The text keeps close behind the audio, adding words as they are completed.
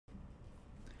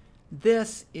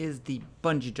This is the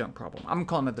bungee jump problem. I'm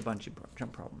calling it the bungee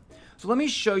jump problem. So let me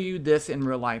show you this in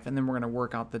real life, and then we're going to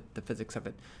work out the physics of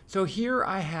it. So here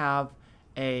I have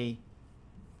a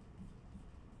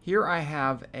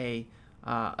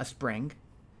spring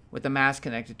with a mass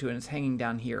connected to it, and it's hanging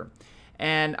down here.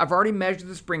 And I've already measured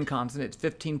the spring constant. It's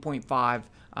 15.5.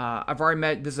 I've already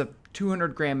measured, this is a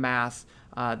 200 gram mass.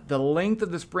 The length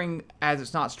of the spring as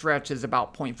it's not stretched is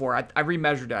about 0.4. I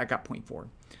remeasured it. I got 0.4.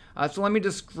 So let me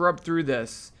just scrub through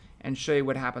this and show you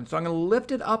what happens. So I'm going to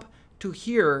lift it up to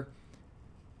here.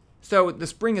 So the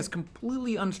spring is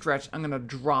completely unstretched. I'm going to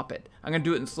drop it. I'm going to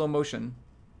do it in slow motion.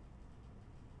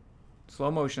 Slow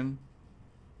motion.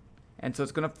 And so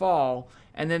it's going to fall.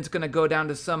 And then it's going to go down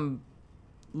to some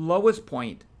lowest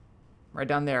point right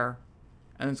down there.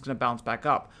 And then it's going to bounce back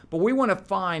up. But we want to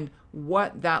find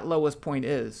what that lowest point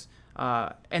is.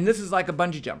 And this is like a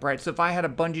bungee jump, right? So if I had a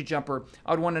bungee jumper,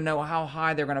 I would want to know how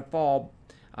high they're going to fall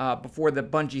before the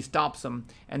bungee stops them.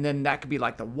 And then that could be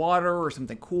like the water or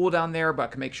something cool down there, but I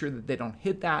can make sure that they don't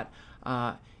hit that.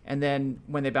 And then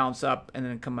when they bounce up and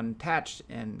then come unattached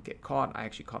and get caught, I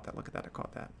actually caught that. Look at that, I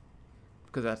caught that.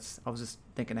 Because I was just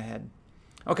thinking ahead.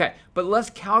 Okay, but let's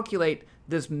calculate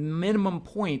this minimum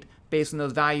point based on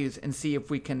those values and see if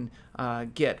we can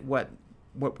get what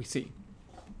we see.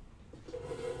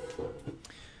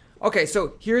 Okay,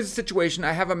 so here's the situation.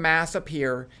 I have a mass up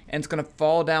here, and it's going to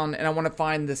fall down, and I want to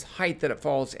find this height that it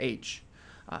falls, h.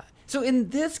 So in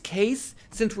this case,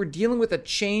 since we're dealing with a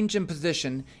change in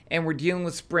position, and we're dealing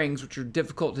with springs, which are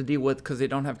difficult to deal with because they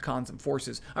don't have constant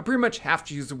forces, I pretty much have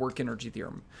to use the work energy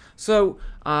theorem. So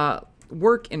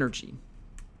work energy.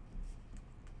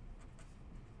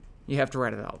 You have to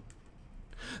write it out.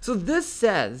 So this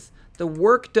says the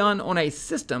work done on a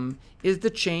system is the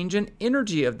change in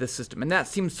energy of the system. And that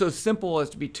seems so simple as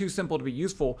to be too simple to be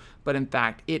useful, but in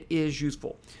fact, it is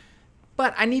useful.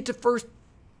 But I need to first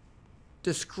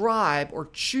describe or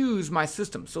choose my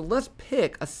system. So let's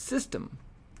pick a system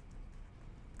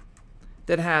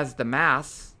that has the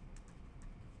mass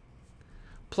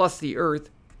plus the earth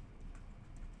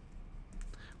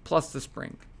plus the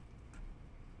spring.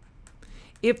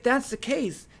 If that's the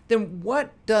case, then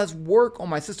what does work on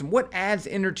my system? What adds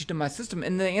energy to my system?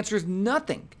 And the answer is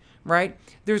nothing, right?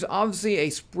 There's obviously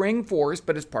a spring force,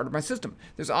 but it's part of my system.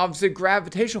 There's obviously a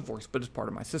gravitational force, but it's part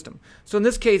of my system. So in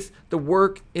this case, the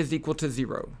work is equal to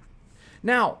 0.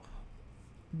 Now,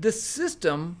 the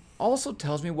system also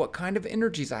tells me what kind of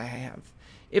energies I have.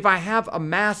 If I have a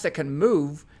mass that can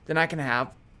move, then I can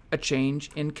have a change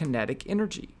in kinetic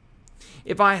energy.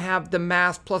 If I have the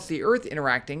mass plus the earth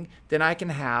interacting, then I can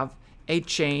have a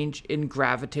change in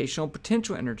gravitational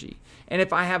potential energy. And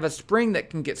if I have a spring that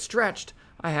can get stretched,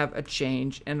 I have a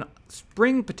change in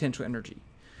spring potential energy.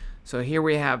 So here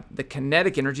we have the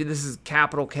kinetic energy. This is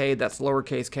capital K, that's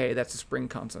lowercase k, that's a spring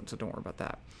constant, so don't worry about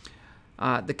that.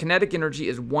 The kinetic energy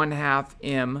is 1/2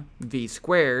 mv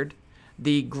squared.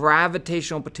 The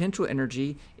gravitational potential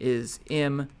energy is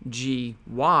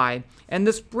mgy, and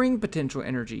the spring potential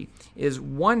energy is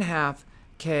 1/2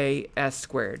 ks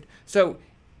squared. So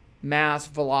mass,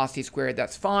 velocity squared,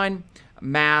 that's fine.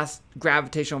 Mass,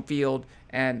 gravitational field,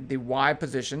 and the y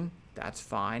position, that's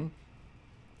fine.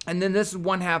 And then this is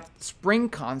 1/2 spring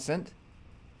constant.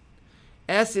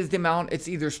 S is the amount it's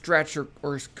either stretched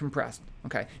or compressed.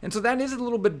 Okay, and so that is a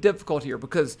little bit difficult here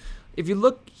because if you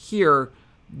look here,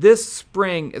 this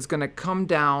spring is going to come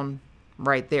down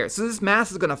right there. So this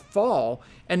mass is going to fall,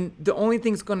 and the only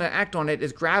thing that's going to act on it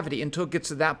is gravity until it gets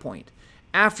to that point.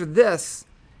 After this,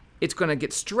 it's going to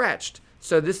get stretched.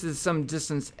 So this is some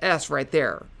distance s right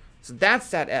there. So that's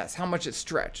that s, how much it's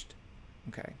stretched.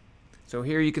 Okay, so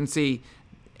here you can see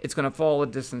it's going to fall a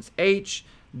distance h.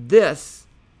 This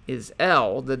is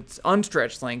L, that's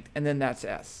unstretched length, and then that's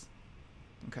s.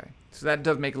 Okay, so that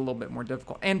does make it a little bit more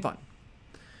difficult and fun.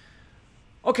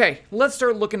 Okay, let's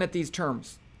start looking at these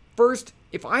terms. First,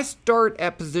 if I start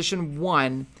at position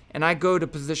 1 and I go to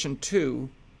position 2,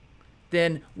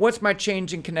 then what's my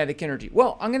change in kinetic energy?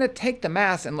 Well, I'm going to take the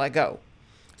mass and let go.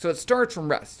 So it starts from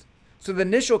rest. So the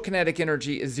initial kinetic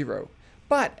energy is 0.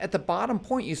 But at the bottom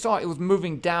point, you saw it was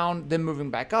moving down, then moving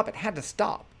back up. It had to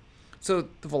stop. So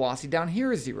the velocity down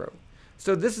here is 0.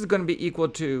 So this is going to be equal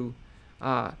to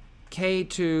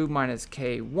k2 minus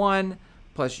k1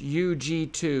 plus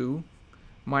ug2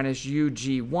 minus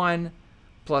ug1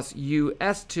 plus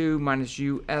us2 minus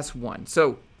us1.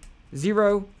 So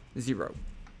 0, 0.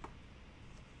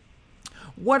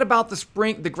 What about the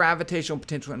spring, the gravitational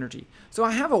potential energy? So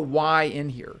I have a y in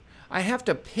here. I have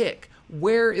to pick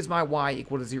where is my y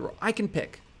equal to 0. I can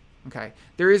pick. Okay,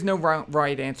 there is no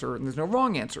right answer and there's no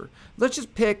wrong answer. Let's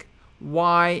just pick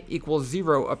y equals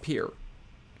 0 up here.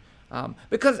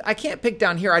 Because I can't pick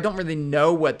down here. I don't really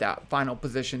know what that final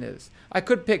position is. I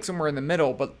could pick somewhere in the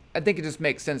middle, but I think it just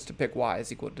makes sense to pick y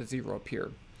is equal to 0 up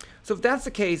here. So if that's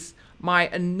the case, my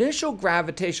initial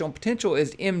gravitational potential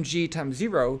is mg times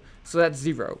 0, so that's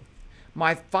 0.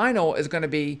 My final is going to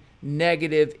be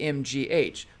negative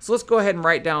mgh. So let's go ahead and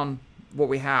write down what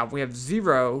we have. We have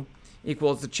 0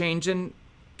 equals the change in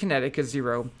kinetic is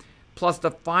 0, plus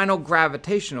the final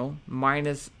gravitational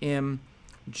minus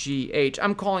mgh.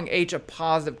 I'm calling h a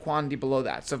positive quantity below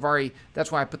that. So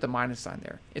that's why I put the minus sign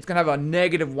there. It's going to have a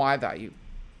negative y value.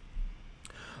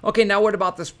 Okay, now what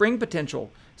about the spring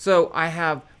potential? So I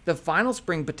have the final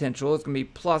spring potential is going to be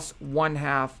plus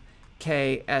 1/2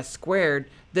 ks squared.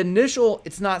 The initial,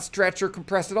 it's not stretched or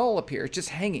compressed at all up here. It's just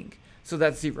hanging. So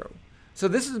that's 0. So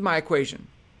this is my equation.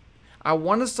 I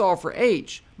want to solve for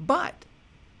h, but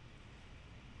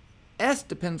s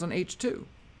depends on h too.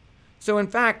 So in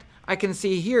fact, I can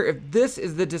see here, if this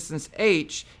is the distance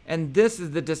h and this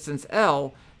is the distance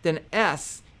l, then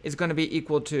s is going to be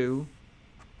equal to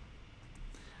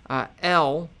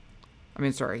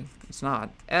it's not.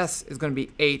 S is going to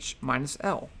be h minus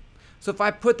l. So if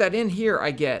I put that in here,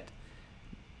 I get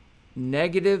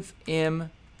negative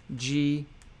mgh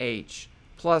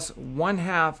plus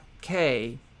 1/2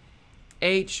 k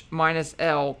h minus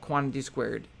l quantity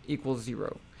squared equals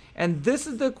 0. And this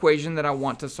is the equation that I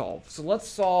want to solve. So let's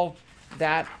solve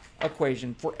that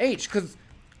equation for h, because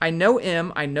I know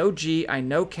m, I know g, I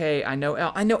know k, I know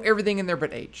l. I know everything in there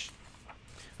but h.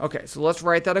 Okay, so let's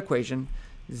write that equation.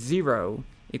 0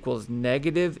 equals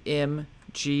negative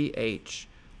mgh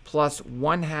plus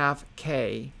 1/2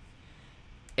 k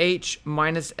h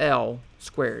minus l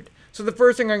squared. So the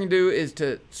first thing I'm going to do is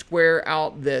to square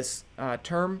out this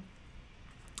term.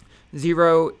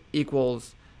 0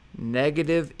 equals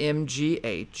negative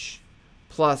mgh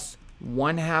plus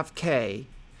 1/2 k,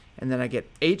 and then I get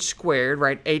h squared,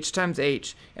 right? H times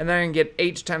h, and then I can get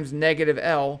h times negative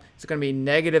l. It's going to be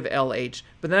negative lh,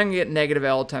 but then I can get negative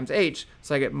l times h,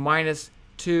 so I get minus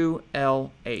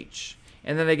 2lh.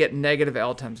 And then I get negative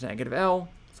l times negative l,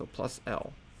 so plus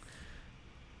l.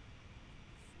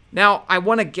 Now, I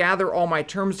want to gather all my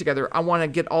terms together. I want to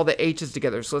get all the h's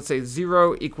together. So let's say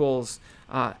 0 equals,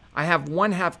 I have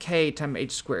 1/2 k times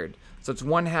h squared. So it's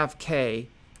 1/2 k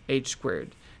h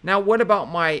squared. Now, what about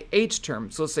my h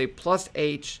term? So let's say plus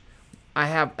h. I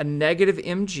have a negative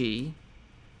mg.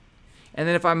 And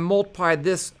then if I multiply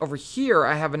this over here,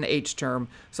 I have an h term.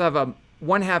 So I have a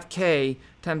 1/2 k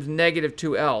times negative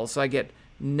 2l. So I get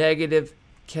negative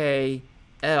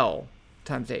kl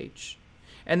times h.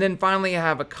 And then finally, I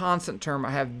have a constant term.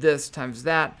 I have this times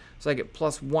that. So I get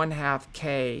plus 1/2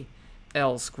 k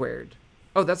l squared.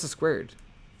 Oh, that's a squared.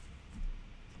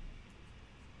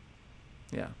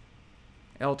 Yeah.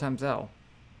 L times L.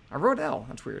 I wrote L.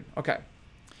 That's weird. Okay.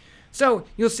 So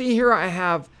you'll see here I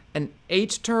have an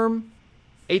h term,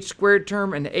 h squared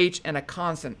term, and h and a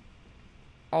constant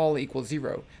all equal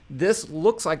 0. This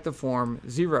looks like the form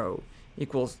 0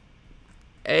 equals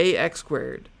ax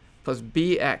squared plus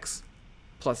bx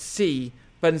plus c,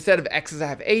 but instead of x's I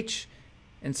have h,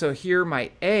 and so here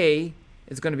my a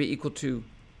is going to be equal to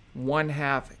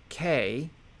 1/2 k.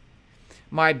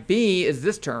 My b is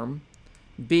this term.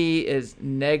 B is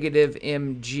negative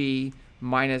mg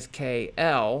minus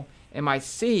kl, and my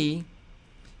c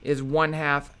is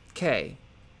 1/2 k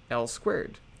l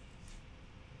squared.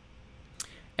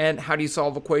 And how do you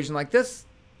solve an equation like this?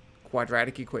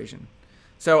 Quadratic equation.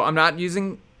 So I'm not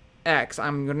using x,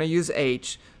 I'm going to use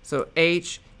h. So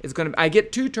h is going to, I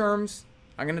get two terms.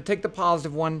 I'm going to take the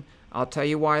positive one. I'll tell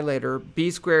you why later.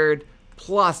 B squared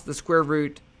plus the square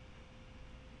root.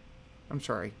 I'm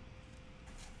sorry.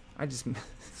 I just,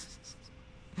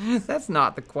 that's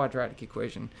not the quadratic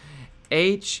equation.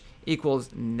 H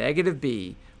equals negative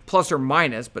b plus or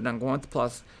minus, but I'm going with the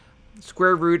plus,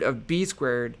 square root of b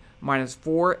squared minus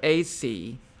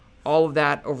 4ac, all of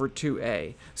that over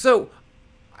 2a. So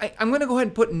I'm going to go ahead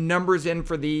and put numbers in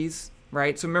for these,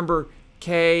 right? So remember,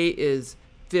 k is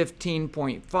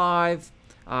 15.5,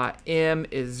 m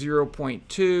is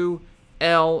 0.2,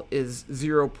 L is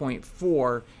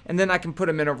 0.4, and then I can put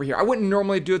them in over here. I wouldn't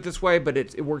normally do it this way, but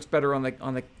it works better on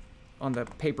the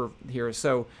paper here.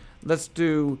 So let's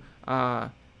do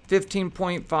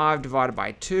 15.5 divided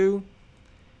by 2.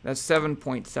 That's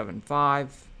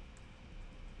 7.75.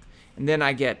 And then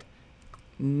I get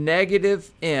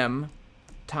negative m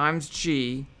times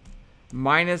g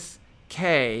minus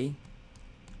k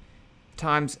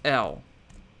times L.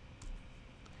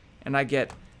 And I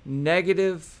get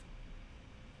negative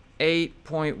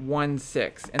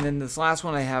 8.16. And then this last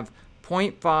one I have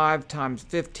 0.5 times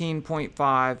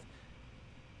 15.5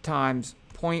 times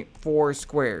 0.4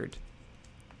 squared.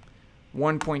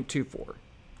 1.24.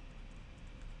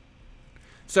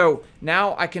 So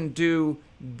now I can do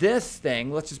this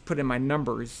thing. Let's just put in my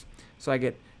numbers. So I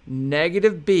get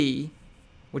negative b,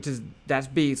 which is, that's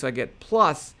b, so I get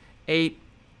plus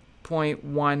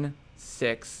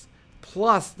 8.16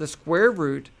 plus the square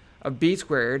root of b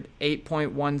squared,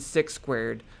 8.16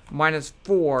 squared, minus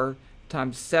 4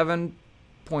 times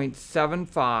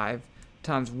 7.75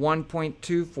 times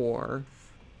 1.24,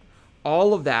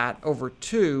 all of that over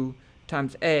 2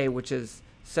 times a, which is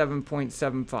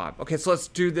 7.75. Okay, so let's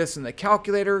do this in the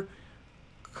calculator.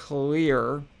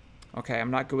 Clear. Okay, I'm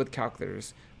not good with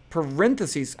calculators.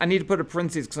 Parentheses. I need to put a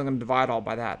parentheses because I'm going to divide all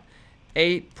by that.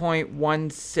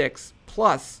 8.16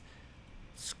 plus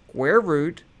square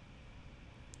root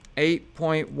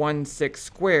 8.16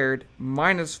 squared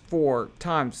minus 4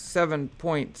 times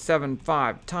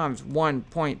 7.75 times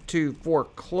 1.24,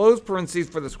 close parentheses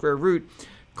for the square root,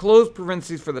 close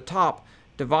parentheses for the top,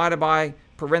 divided by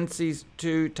parentheses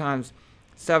 2 times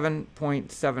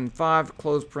 7.75,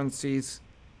 close parentheses,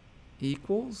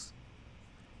 equals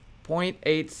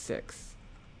 0.86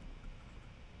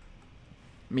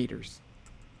 meters.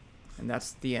 And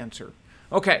that's the answer.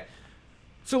 Okay.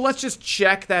 So let's just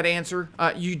check that answer.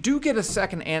 You do get a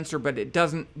second answer, but it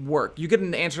doesn't work. You get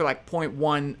an answer like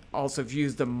 0.1 also if you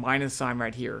use the minus sign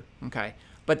right here. Okay,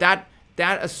 but that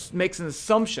makes an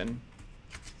assumption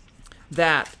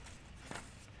that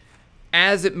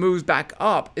as it moves back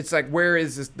up, it's like, where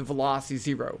is the velocity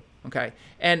 0? Okay,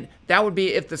 and that would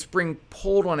be if the spring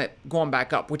pulled on it going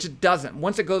back up, which it doesn't.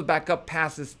 Once it goes back up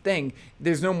past this thing,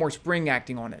 there's no more spring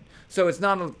acting on it. So it's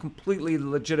not a completely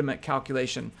legitimate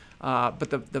calculation,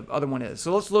 but the other one is.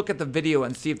 So let's look at the video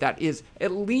and see if that is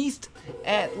at least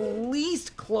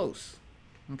close.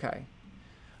 Okay.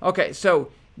 Okay,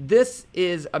 so this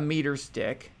is a meter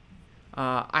stick.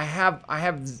 I have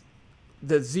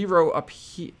the 0 up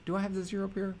here. Do I have the 0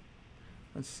 up here?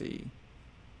 Let's see.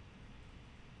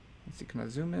 Let's see, can I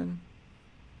zoom in?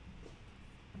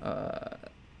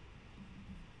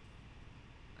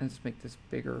 Let's make this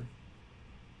bigger.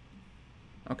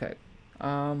 Okay.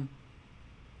 Yeah,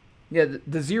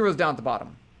 the 0 is down at the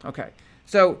bottom. Okay.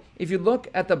 So if you look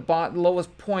at the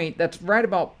lowest point, that's right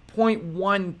about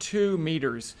 0.12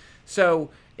 meters. So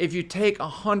if you take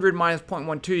 100 minus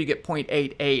 0.12, you get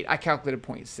 0.88. I calculated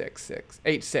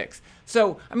 0.86.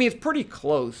 So, I mean, it's pretty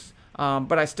close,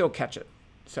 but I still catch it.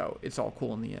 So it's all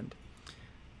cool in the end.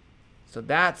 So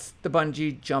that's the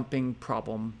bungee jumping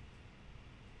problem.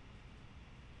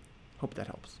 Hope that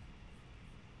helps.